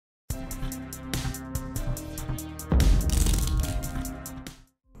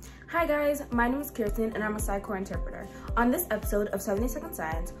Hi guys, my name is Kirsten and I'm a Sci-Core interpreter. On this episode of 70-Second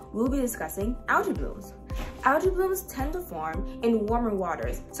Science, we'll be discussing algae blooms. Algae blooms tend to form in warmer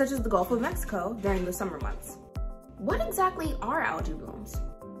waters, such as the Gulf of Mexico during the summer months. What exactly are algae blooms?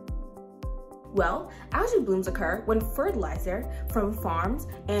 Well, algae blooms occur when fertilizer from farms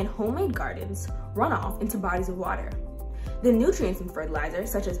and homemade gardens run off into bodies of water. The nutrients in fertilizer,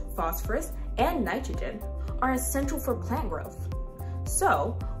 such as phosphorus and nitrogen, are essential for plant growth.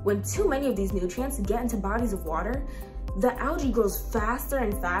 So, when too many of these nutrients get into bodies of water, the algae grows faster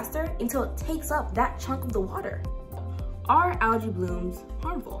and faster until it takes up that chunk of the water. Are algae blooms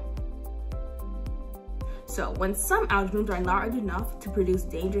harmful? So, when some algae blooms are large enough to produce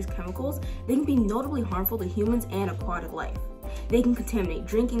dangerous chemicals, they can be notably harmful to humans and aquatic life. They can contaminate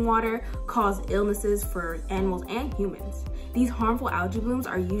drinking water, cause illnesses for animals and humans. These harmful algae blooms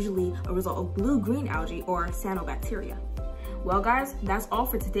are usually a result of blue-green algae or cyanobacteria. Well guys, that's all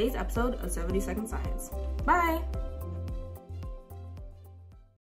for today's episode of 70-Second Science. Bye!